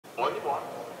On y mark.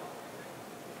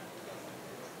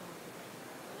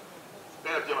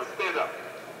 Stand up, gentlemen, stand up.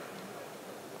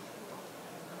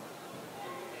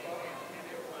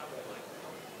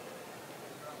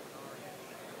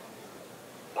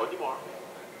 On y mark.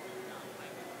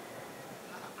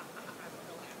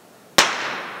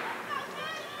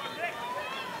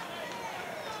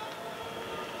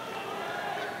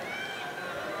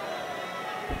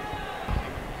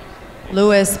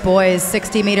 Lewis boys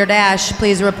 60-meter dash,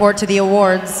 please report to the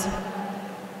awards.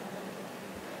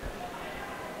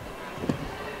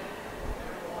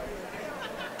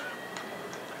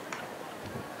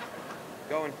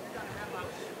 Going.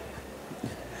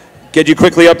 Get you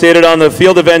quickly updated on the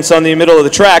field events on the middle of the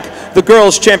track. The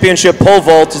girls' championship pole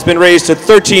vault has been raised to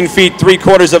 13 feet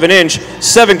 3/4 of an inch.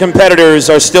 7 competitors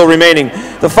are still remaining.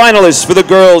 The finalists for the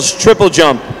girls' triple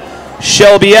jump: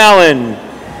 Shelby Allen,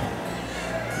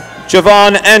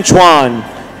 Javon Antoine,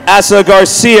 Asa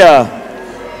Garcia,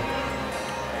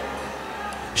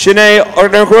 Shanae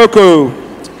Ornoroku,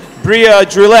 Bria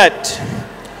Drillette,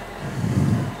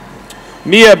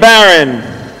 Mia Barron,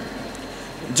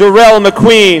 Darrell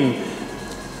McQueen,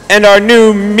 and our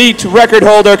new meet record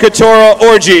holder, Katora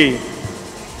Orji.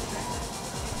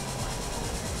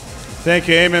 Thank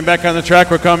you, Eamon. Back on the track,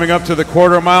 we're coming up to the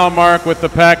quarter-mile mark with the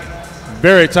pack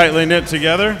very tightly knit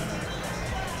together.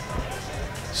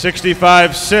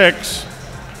 65-6,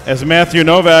 as Matthew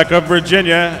Novak of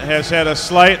Virginia has had a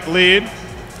slight lead.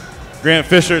 Grant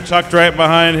Fisher tucked right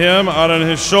behind him. Out on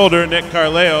his shoulder, Nick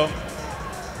Carleo.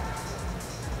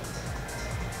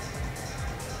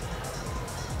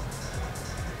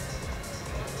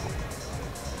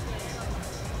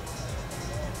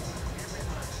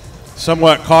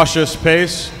 Somewhat cautious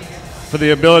pace for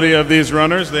the ability of these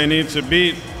runners. They need to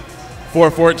beat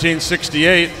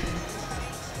 4:14.68.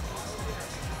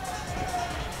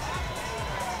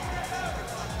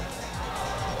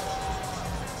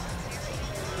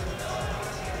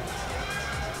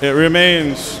 It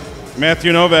remains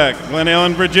Matthew Novak, Glen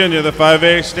Allen, Virginia, the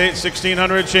 5A state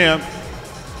 1600 champ.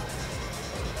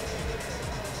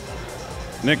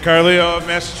 Nick Carleo of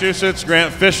Massachusetts,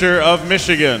 Grant Fisher of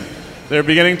Michigan. They're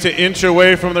beginning to inch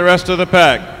away from the rest of the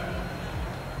pack.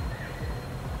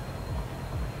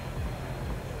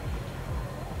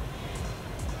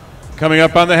 Coming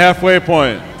up on the halfway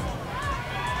point.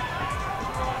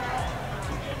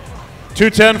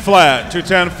 210 flat,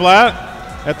 210 flat.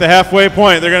 At the halfway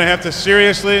point, they're going to have to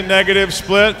seriously negative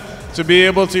split to be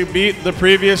able to beat the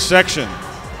previous section.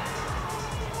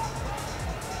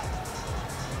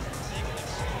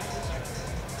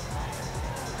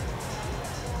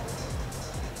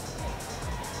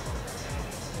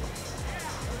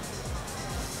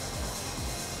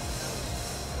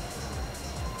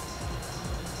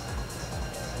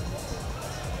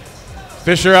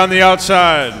 Fisher on the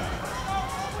outside.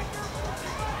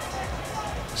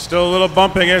 Still a little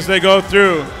bumping as they go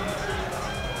through.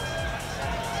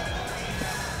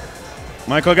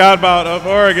 Michael Godbout of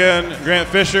Oregon, Grant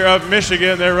Fisher of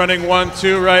Michigan. They're running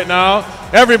 1-2 right now.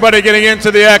 Everybody getting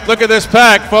into the act. Look at this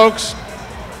pack, folks.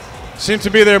 Seems to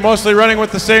be they're mostly running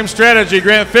with the same strategy.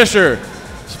 Grant Fisher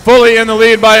is fully in the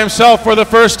lead by himself for the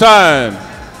first time.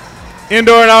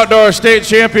 Indoor and outdoor state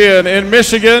champion in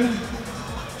Michigan.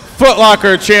 Foot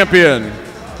Locker champion.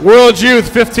 World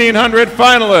Youth 1500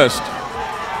 finalist.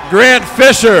 Grant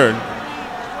Fisher,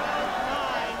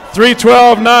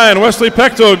 3:12.9. Wesley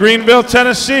Pechtel, Greenville,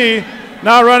 Tennessee,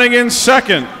 now running in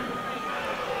second.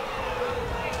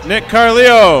 Nick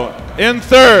Carleo in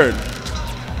third.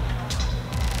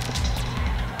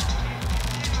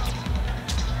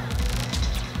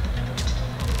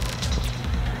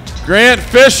 Grant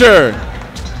Fisher,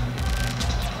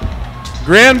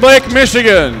 Grand Lake,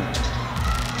 Michigan.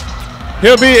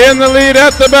 He'll be in the lead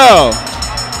at the bell.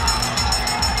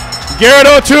 Garrett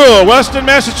O'Toole, Weston,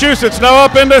 Massachusetts, now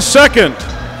up into second.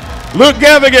 Luke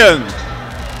Gavigan,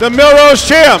 the Millrose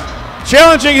champ,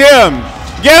 challenging him.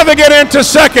 Gavigan into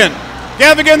second.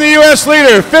 Gavigan, the U.S.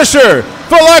 leader. Fisher,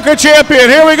 Foot Locker champion.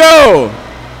 Here we go.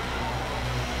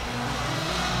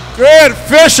 Grant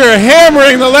Fisher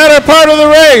hammering the latter part of the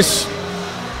race.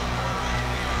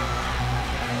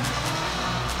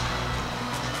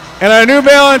 And our New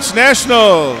Balance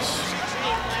Nationals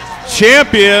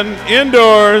champion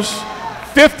indoors,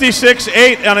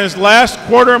 56.8 on his last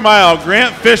quarter mile.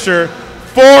 Grant Fisher,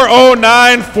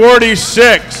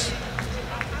 4:09.46.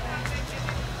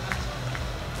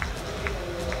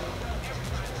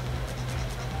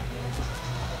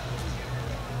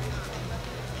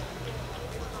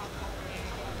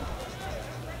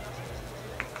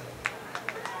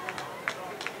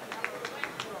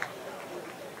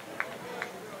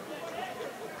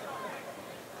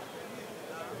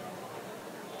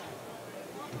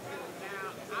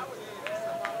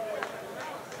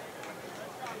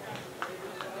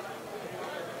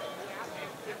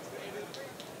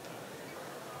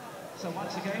 So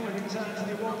once again, we return to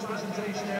the awards presentation area.